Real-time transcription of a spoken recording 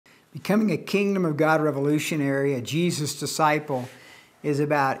Becoming a Kingdom of God revolutionary, a Jesus disciple, is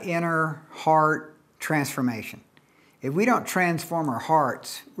about inner heart transformation. If we don't transform our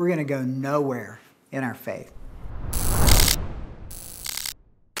hearts, we're going to go nowhere in our faith.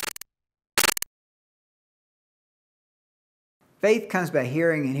 Faith comes by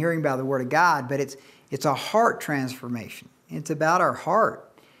hearing, and hearing by the Word of God, but it's a heart transformation. It's about our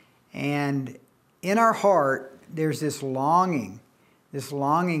heart. And in our heart, there's this longing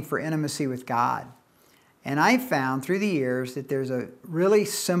for intimacy with God. And I found through the years that there's a really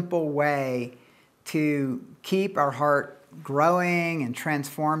simple way to keep our heart growing and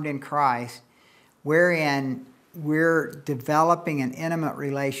transformed in Christ, wherein we're developing an intimate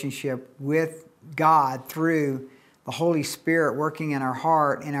relationship with God through the Holy Spirit working in our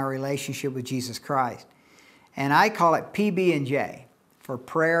heart in our relationship with Jesus Christ. And I call it PB&J, for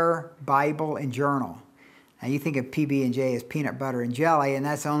prayer, Bible, and journal. Now you think of PB&J as peanut butter and jelly, and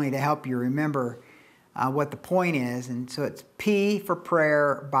that's only to help you remember what the point is. And so it's P for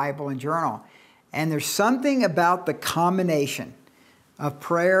prayer, Bible, and journal. And there's something about the combination of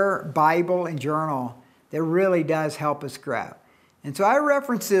prayer, Bible, and journal that really does help us grow. And so I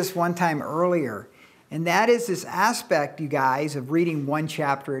referenced this one time earlier, and that is this aspect, you guys, of reading one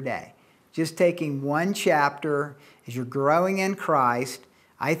chapter a day. Just taking one chapter as you're growing in Christ.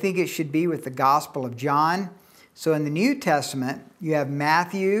 I think it should be with the Gospel of John. So in the New Testament, you have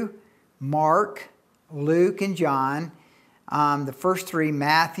Matthew, Mark, Luke, and John. The first three,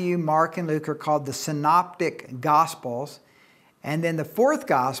 Matthew, Mark, and Luke, are called the Synoptic Gospels. And then the fourth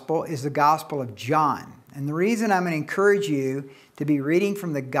Gospel is the Gospel of John. And the reason I'm going to encourage you to be reading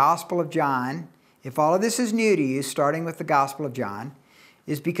from the Gospel of John, if all of this is new to you, starting with the Gospel of John,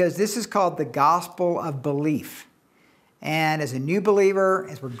 is because this is called the Gospel of Belief. And as a new believer,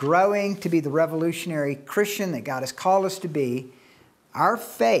 as we're growing to be the revolutionary Christian that God has called us to be, our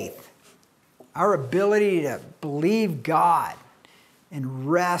faith, our ability to believe God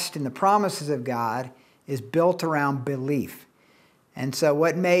and rest in the promises of God is built around belief. And so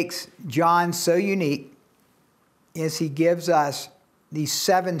what makes John so unique is he gives us these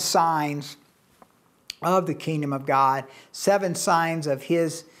 7 signs of the kingdom of God, 7 signs of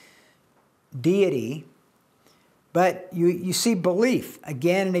his deity. But you see belief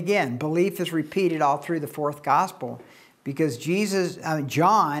again and again. Belief is repeated all through the fourth gospel because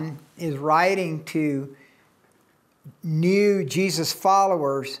John is writing to new Jesus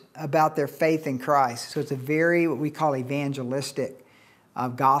followers about their faith in Christ. So it's a very, what we call evangelistic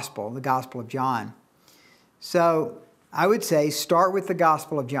gospel, the Gospel of John. So I would say start with the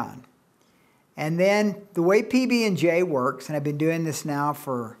Gospel of John. And then the way PB&J works, and I've been doing this now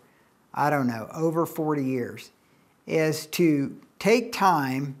for, I don't know, over 40 years, is to take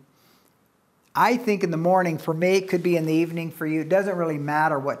time. I think in the morning, for me, it could be in the evening for you. It doesn't really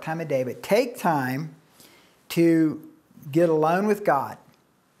matter what time of day, but take time to get alone with God.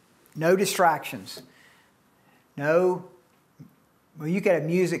 No distractions. Well, you could have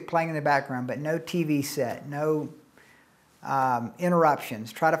music playing in the background, but no TV set, no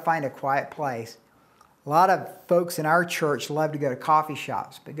interruptions. Try to find a quiet place. A lot of folks in our church love to go to coffee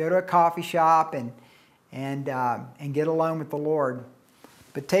shops, but go to a coffee shop and get alone with the Lord.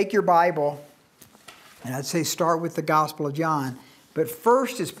 But take your Bible, and I'd say start with the Gospel of John. But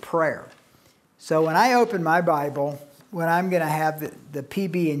first is prayer. So when I open my Bible, when I'm going to have the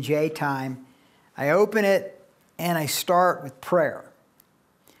PB&J time, I open it and I start with prayer.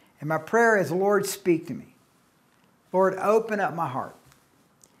 And my prayer is, Lord, speak to me. Lord, open up my heart.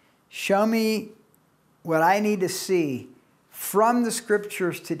 Show me what I need to see from the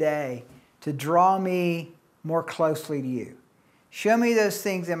Scriptures today to draw me more closely to you. Show me those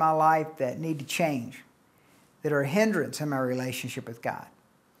things in my life that need to change, that are a hindrance in my relationship with God.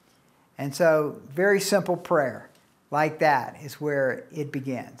 And so, very simple prayer like that is where it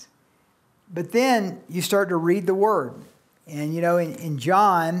begins. But then you start to read the Word. And you know, in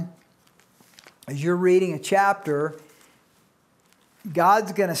John, as you're reading a chapter,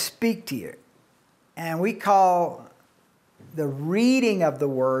 God's going to speak to you. And we call the reading of the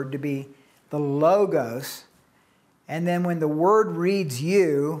Word to be the Logos. And then when the Word reads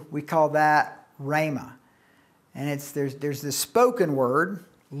you, we call that Rhema. And there's the spoken word,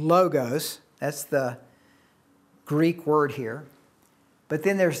 Logos. That's the Greek word here. But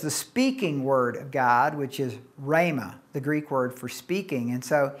then there's the speaking word of God, which is Rhema, the Greek word for speaking. And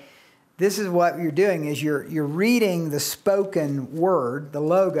so this is what you're doing, is you're reading the spoken word, the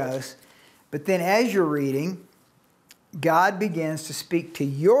Logos, but then as you're reading, God begins to speak to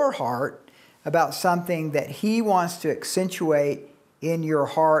your heart about something that He wants to accentuate in your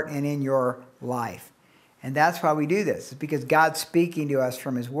heart and in your life. And that's why we do this. It's because God's speaking to us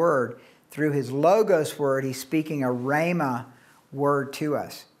from his word. Through his Logos word, he's speaking a Rhema word to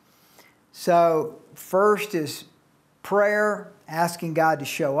us. So first is prayer, asking God to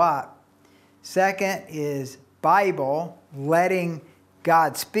show up. Second is Bible, letting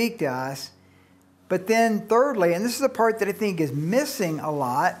God speak to us. But then thirdly, and this is the part that I think is missing a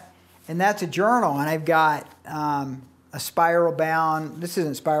lot, and that's a journal. And I've got a spiral bound. This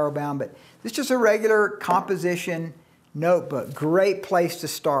isn't spiral bound, but this is just a regular composition notebook. Great place to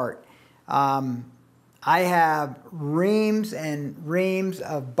start. I have reams and reams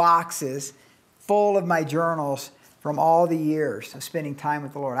of boxes full of my journals from all the years of spending time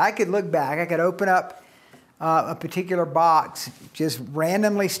with the Lord. I could look back. I could open up a particular box, just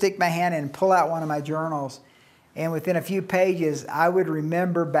randomly stick my hand in and pull out one of my journals. And within a few pages, I would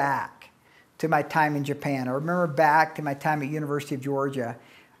remember back to my time in Japan. I remember back to my time at University of Georgia.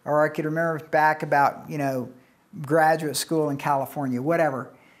 Or I could remember back about, graduate school in California,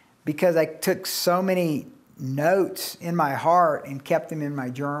 whatever. Because I took so many notes in my heart and kept them in my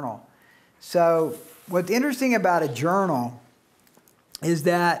journal. So what's interesting about a journal is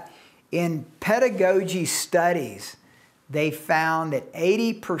that in pedagogy studies, they found that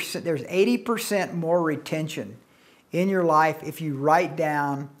 80%, there's 80% more retention in your life if you write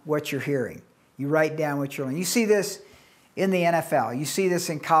down what you're hearing. You write down what you're learning. You see this in the NFL. You see this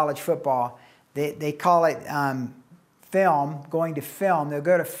in college football. They call it film, going to film. They'll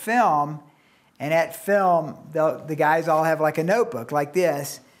go to film, and at film, the guys all have like a notebook like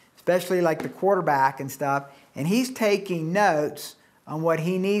this, especially like the quarterback and stuff, and he's taking notes on what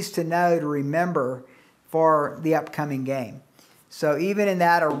he needs to know to remember for the upcoming game. So even in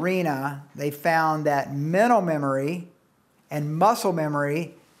that arena, they found that mental memory and muscle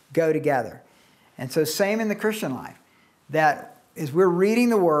memory go together. And so same in the Christian life, that as we're reading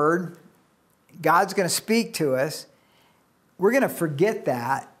the Word, God's going to speak to us. We're going to forget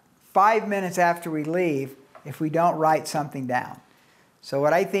that 5 minutes after we leave if we don't write something down. So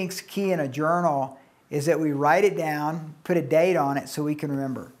what I think is key in a journal is that we write it down, put a date on it so we can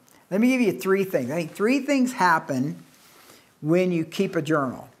remember. Let me give you 3 things. I think 3 things happen when you keep a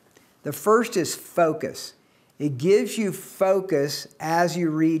journal. The first is focus. It gives you focus as you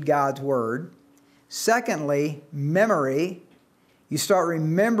read God's Word. Secondly, memory. You start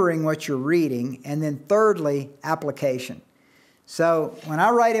remembering what you're reading. And then thirdly, application. So when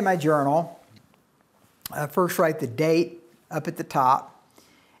I write in my journal, I first write the date up at the top.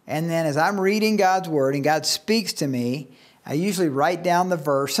 And then as I'm reading God's Word and God speaks to me, I usually write down the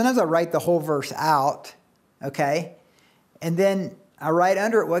verse. Sometimes I write the whole verse out, okay? And then I write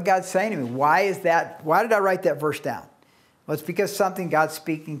under it what God's saying to me. Why is that? Why did I write that verse down? Well, it's because something God's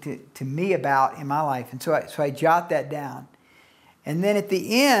speaking to me about in my life. And so I jot that down. And then at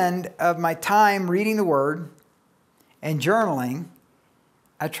the end of my time reading the Word and journaling,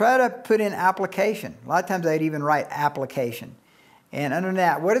 I try to put in application. A lot of times I'd even write application. And under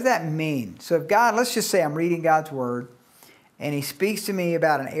that, what does that mean? So if God, let's just say I'm reading God's Word, and He speaks to me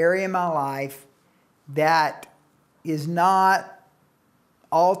about an area in my life that is not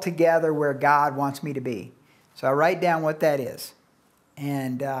altogether where God wants me to be. So I write down what that is.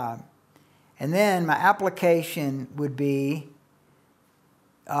 And then my application would be,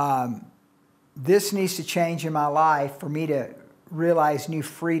 this needs to change in my life for me to realize new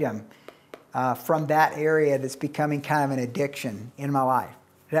freedom from that area that's becoming kind of an addiction in my life.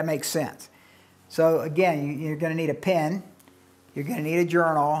 Does that make sense? So again, you're going to need a pen. You're going to need a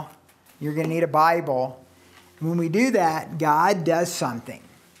journal. You're going to need a Bible. When we do that, God does something.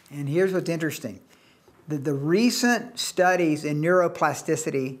 And here's what's interesting. The recent studies in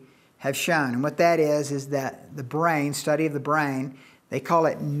neuroplasticity have shown, and what that is that the brain, study of the brain, they call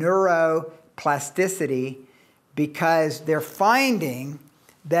it neuroplasticity because they're finding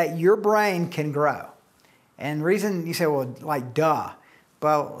that your brain can grow. And the reason you say, well, like, duh.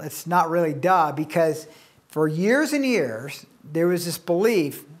 Well, it's not really duh, because for years and years, there was this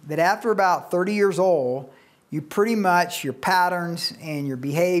belief that after about 30 years old, you pretty much, your patterns and your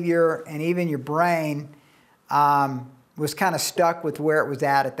behavior and even your brain was kind of stuck with where it was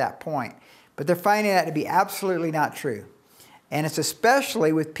at that point. But they're finding that to be absolutely not true. And it's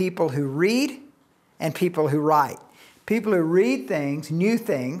especially with people who read and people who write. People who read things, new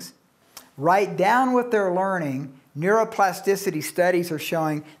things, write down what they're learning. Neuroplasticity studies are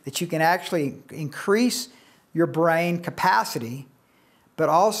showing that you can actually increase your brain capacity, but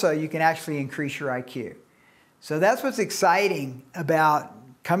also you can actually increase your IQ. So that's what's exciting about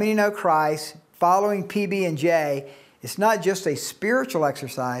coming to know Christ, following PB&J. It's not just a spiritual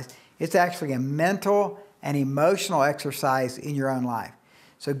exercise, it's actually a mental and emotional exercise in your own life.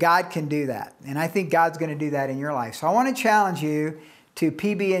 So God can do that. And I think God's going to do that in your life. So I want to challenge you to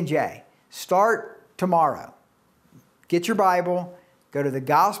PB&J. Start tomorrow. Get your Bible, go to the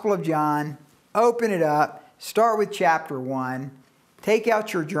Gospel of John, open it up, start with chapter 1, take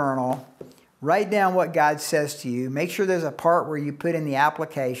out your journal, write down what God says to you, make sure there's a part where you put in the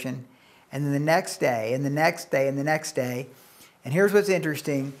application, and then the next day, and the next day, and the next day. And here's what's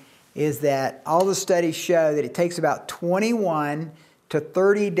interesting, is that all the studies show that it takes about 21 to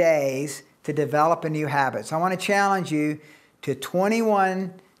 30 days to develop a new habit. So I want to challenge you to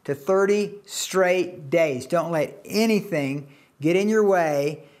 21 to 30 straight days. Don't let anything get in your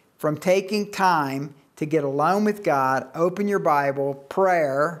way from taking time to get alone with God, open your Bible,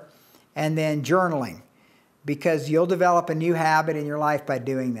 prayer, and then journaling. Because you'll develop a new habit in your life by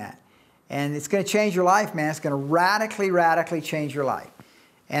doing that. And it's going to change your life, man. It's going to radically, radically change your life.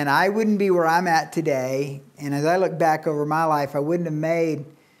 And I wouldn't be where I'm at today. And as I look back over my life, I wouldn't have made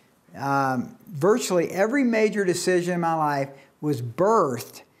virtually every major decision in my life was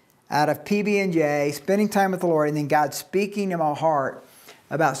birthed out of PB&J, spending time with the Lord, and then God speaking to my heart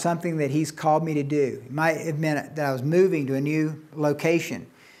about something that He's called me to do. It might have meant that I was moving to a new location.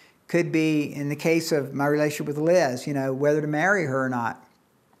 Could be, in the case of my relationship with Liz, whether to marry her or not.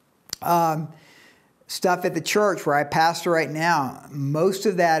 Stuff at the church where I pastor right now, most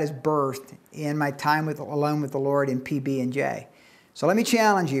of that is birthed in my time alone with the Lord in PB&J. So let me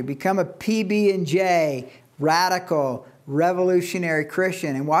challenge you, become a PB&J radical, revolutionary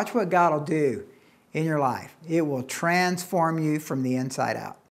Christian, and watch what God will do in your life. It will transform you from the inside out.